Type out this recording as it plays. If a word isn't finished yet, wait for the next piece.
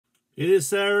It is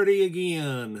Saturday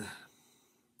again.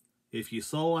 If you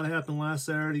saw what happened last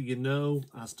Saturday, you know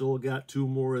I still got two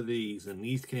more of these, and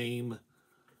these came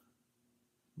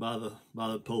by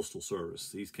the postal service.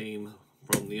 These came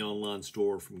from the online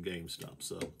store from GameStop,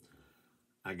 so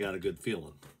I got a good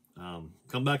feeling.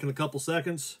 Come back in a couple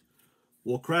seconds.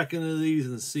 We'll crack into these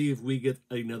and see if we get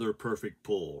another perfect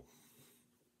pull.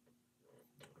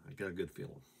 I got a good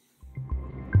feeling.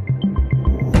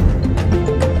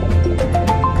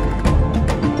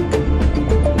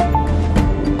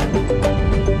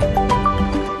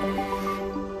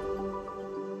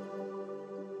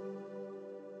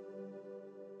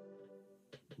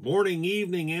 Morning,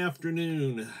 evening,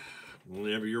 afternoon,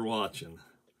 whenever you're watching.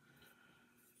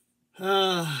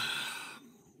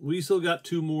 We still got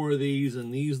two more of these,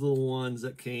 and these are the ones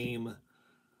that came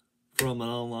from an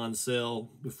online sale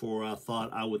before I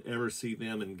thought I would ever see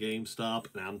them in GameStop,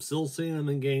 and I'm still seeing them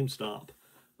in GameStop.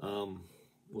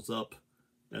 Was up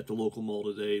at the local mall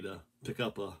today to pick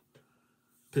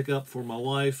up for my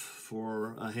wife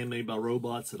for a Handmade by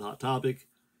Robots at Hot Topic,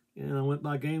 and I went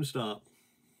by GameStop.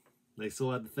 They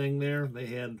still had the thing there. They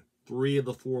had 3 of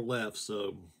the 4 left,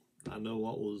 so I know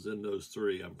what was in those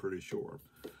 3, I'm pretty sure.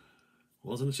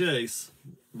 Wasn't a chase,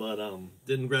 but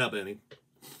didn't grab any.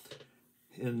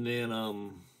 And then,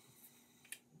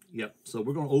 yep, so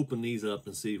we're going to open these up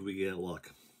and see if we get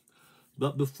luck.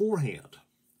 But beforehand,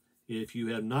 if you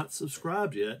have not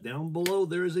subscribed yet, down below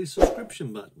there is a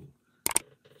subscription button.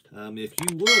 If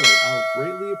you would, I would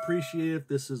greatly appreciate it if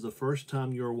this is the first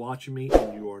time you're watching me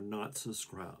and you are not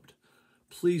subscribed.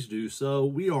 Please do so.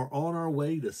 We are on our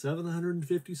way to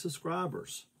 750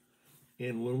 subscribers.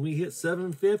 And when we hit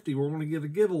 750, we're going to give a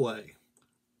giveaway.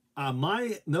 I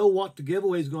might know what the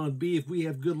giveaway is going to be if we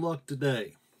have good luck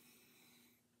today.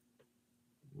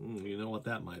 You know what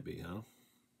that might be, huh?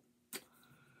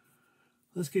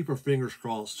 Let's keep our fingers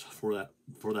crossed for that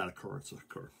occurrence to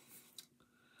occur.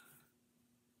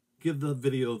 Give the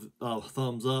video a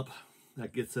thumbs up.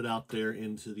 That gets it out there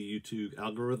into the YouTube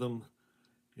algorithm,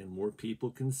 and more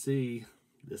people can see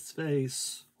this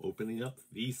face opening up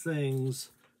these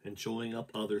things and showing up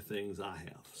other things I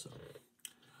have. So,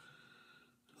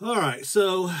 all right,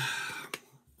 so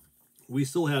we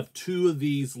still have 2 of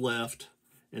these left,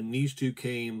 and these 2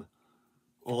 came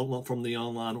all from the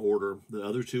online order. The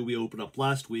other 2 we opened up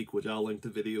last week, which I'll link the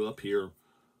video up here,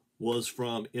 was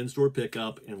from in-store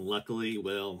pickup, and luckily,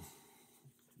 well,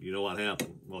 you know what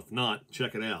happened. Well, if not,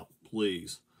 check it out,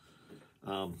 please.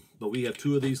 But we have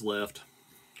 2 of these left.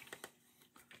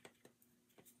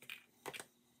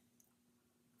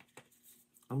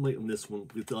 I'm waiting on this one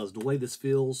because the way this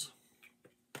feels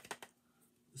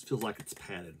like it's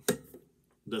padded.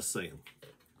 Just saying.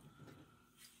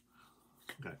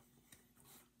 Okay.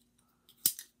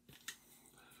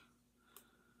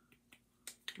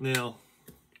 Now,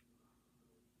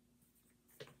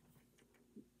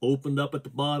 opened up at the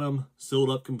bottom, sealed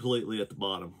up completely at the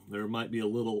bottom. There might be a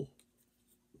little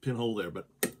pinhole there, but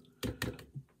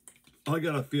I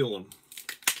got a feeling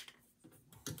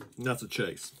that's a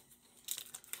chase.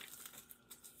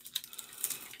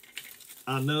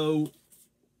 I know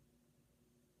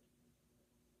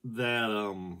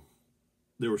that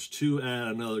there was 2 at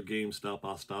another GameStop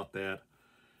I stopped at,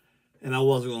 and I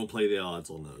wasn't going to play the odds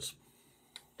on those.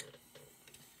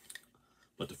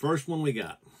 But the first one we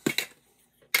got.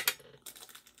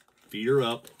 Feet are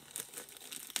up.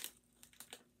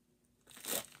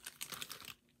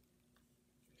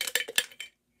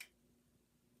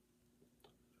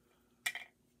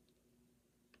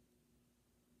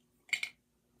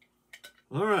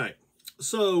 All right,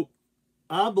 so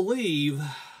I believe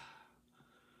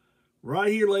right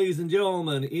here, ladies and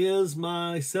gentlemen, is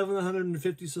my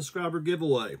 750 subscriber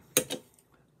giveaway.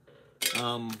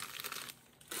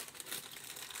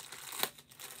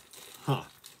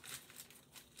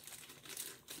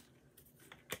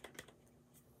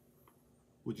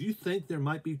 Would you think there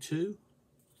might be 2?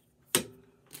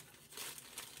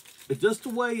 But just the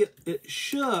way it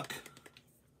shook,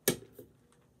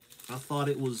 I thought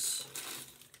it was,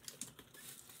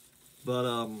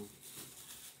 but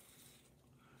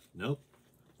nope.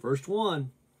 First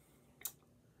one.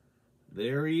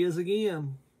 There he is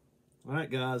again. All right,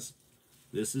 guys,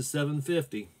 this is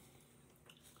 750.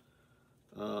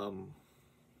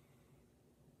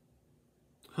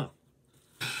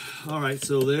 All right,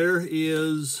 so there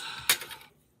is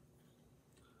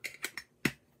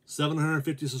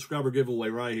 750 subscriber giveaway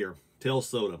right here. Tail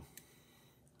Soda.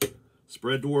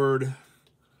 Spread the word.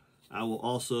 I will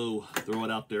also throw it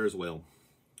out there as well.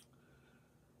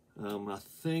 I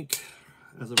think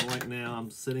as of right now,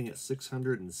 I'm sitting at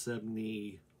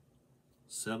 677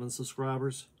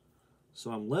 subscribers.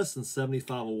 So I'm less than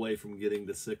 75 away from getting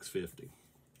to 650.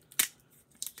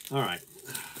 All right.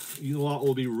 You know what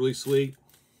will be really sweet?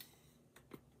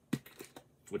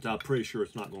 Which I'm pretty sure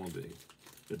it's not going to be.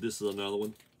 But this is another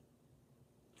one.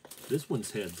 This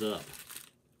one's heads up.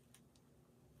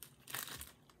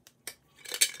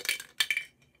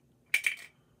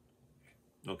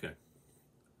 Okay.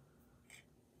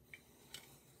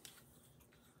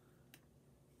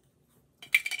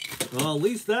 Well, at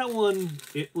least that one,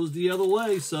 it was the other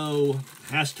way, so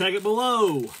hashtag it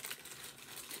below.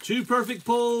 2 perfect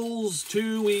pulls,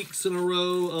 2 weeks in a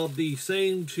row of the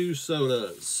same 2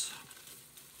 sodas.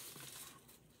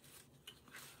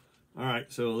 All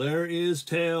right, so there is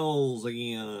Tails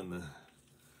again.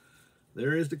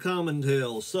 There is the common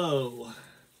Tails. So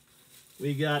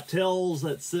we got Tails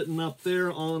that's sitting up there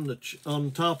on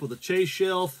top of the chase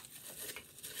shelf,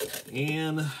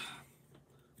 and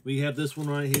we have this one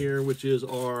right here, which is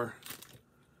our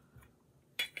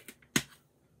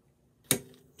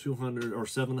 200 or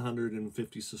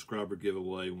 750 subscriber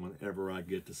giveaway whenever I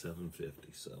get to 750.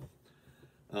 So,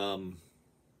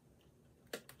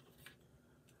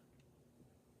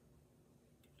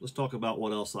 let's talk about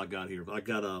what else I got here. I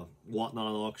got a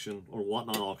Whatnot auction, or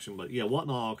Whatnot auction, but yeah,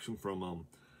 Whatnot auction from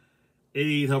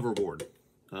 88 Hoverboard.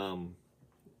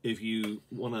 If you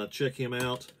want to check him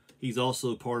out, he's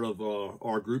also part of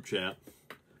our group chat.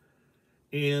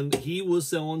 And he was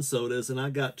selling sodas, and I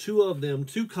got 2 of them,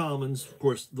 2 commons. Of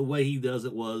course, the way he does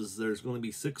it was there's going to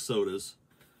be 6 sodas,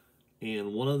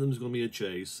 and one of them is going to be a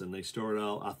chase, and they start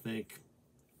out, I think,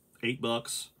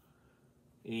 $8,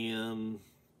 and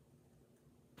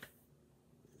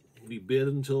we bid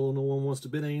until no one wants to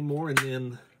bid anymore, and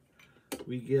then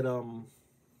we get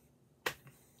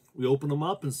we open them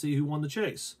up and see who won the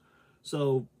chase.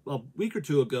 So a week or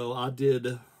 2 ago, I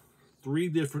did 3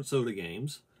 different soda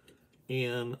games,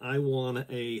 and I won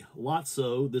a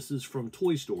Lotso. This is from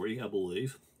Toy Story, I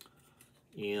believe.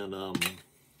 And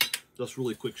just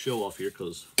really quick show off here,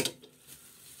 because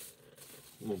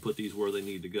I'm going to put these where they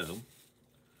need to go.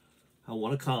 I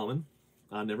won a common.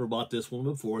 I never bought this one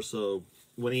before, so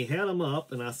when he had them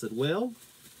up, and I said, well,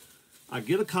 I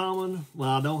get a common, well,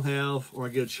 I don't have, or I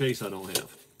get a chase I don't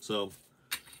have. So,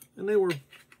 and they were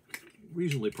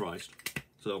reasonably priced.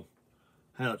 So,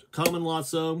 had a common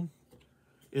Lotso.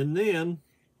 And then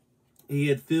he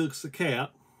had Felix the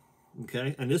Cat,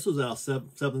 okay, and this was out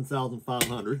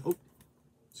 7,500. Oh,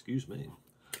 excuse me,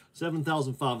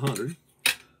 7,500.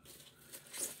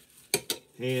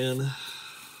 And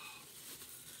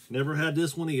never had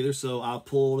this one either, so I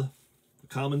pulled the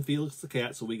common Felix the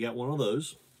Cat, so we got one of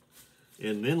those.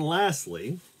 And then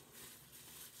lastly,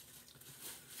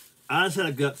 I just had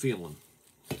a gut feeling.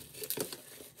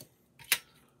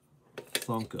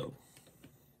 Funko,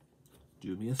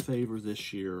 do me a favor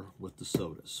this year with the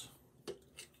sodas.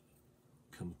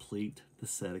 Complete the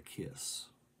set of Kiss.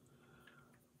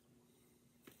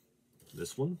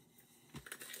 This one,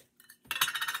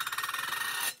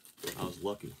 I was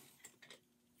lucky.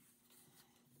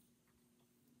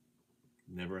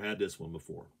 Never had this one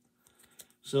before.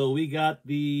 So we got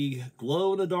the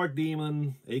glow-in-the-dark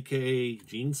demon, aka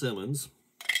Gene Simmons.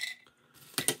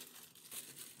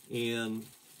 And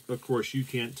of course you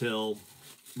can't tell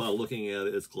by looking at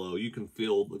it, it's glow. You can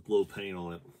feel the glow paint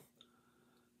on it.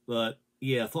 But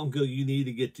yeah, Funko, you need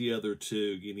to get the other 2.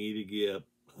 You need to get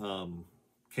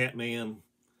Catman.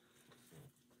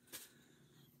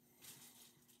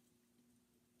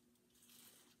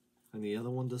 And the other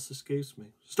one just escapes me.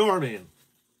 Starman.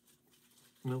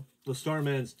 No, the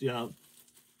Starman's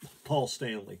Paul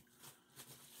Stanley.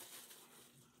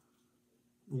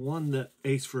 The one that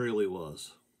Ace Frehley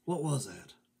was. What was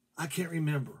that? I can't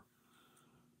remember.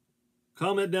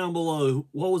 Comment down below,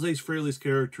 what was Ace Frehley's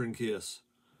character in Kiss?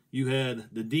 You had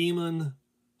the Demon,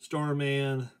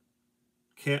 Starman,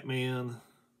 Catman.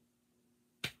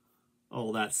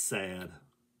 Oh, that's sad.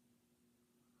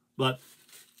 But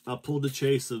I pulled the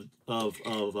chase of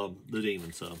the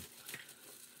Demon, so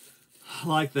I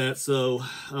like that. So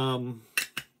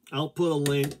I'll put a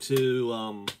link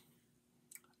to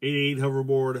 88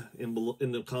 Hoverboard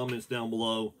in the comments down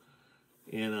below,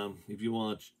 and if you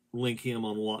want to link him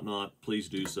on Whatnot, please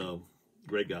do so.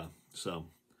 Great guy. So,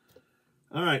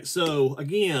 all right. So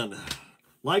again,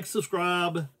 like,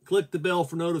 subscribe, click the bell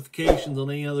for notifications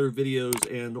on any other videos,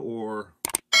 and or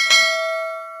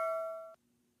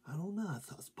I don't know. I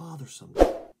thought it's bothersome.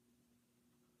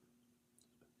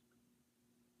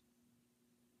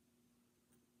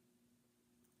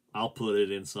 I'll put it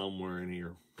in somewhere in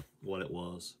here what it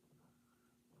was.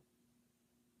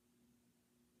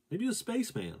 Maybe a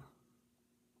Spaceman.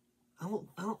 I don't,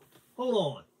 hold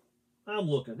on. I'm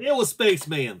looking. It was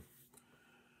Spaceman.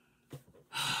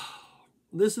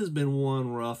 this has been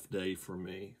one rough day for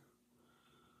me.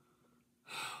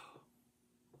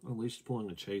 At least pulling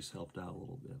the chase helped out a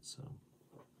little bit, so.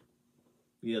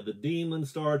 Yeah, the Demon,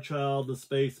 Star Child, the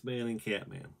Spaceman, and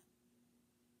Catman.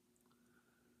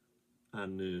 I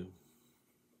knew.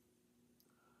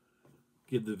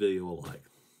 Give the video a like.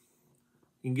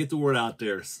 And get the word out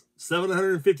there.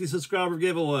 750 subscriber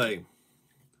giveaway.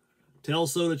 Tell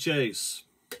So to Chase.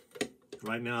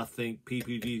 Right now, I think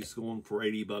PPG is going for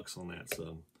 80 bucks on that,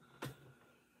 so.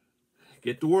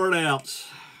 Get the word out.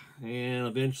 And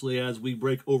eventually, as we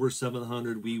break over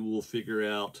 700, we will figure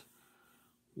out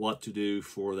what to do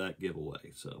for that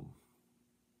giveaway. So,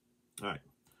 all right.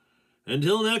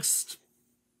 Until next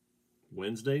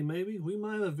Wednesday, maybe? We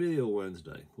might have a video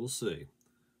Wednesday. We'll see.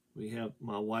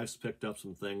 My wife's picked up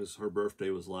some things. Her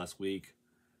birthday was last week.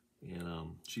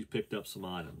 And she picked up some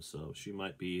items. So, she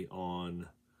might be on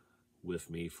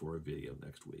with me for a video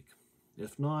next week.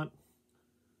 If not,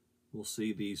 we'll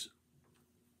see these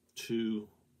 2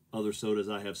 other sodas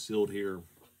I have sealed here.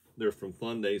 They're from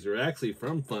Fun Days. They're actually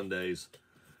from Fun Days.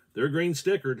 They're green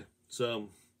stickered. So,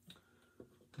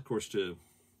 of course,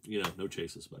 no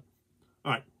chases. But,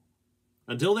 all right.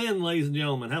 Until then, ladies and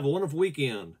gentlemen, have a wonderful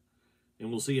weekend. And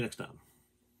we'll see you next time.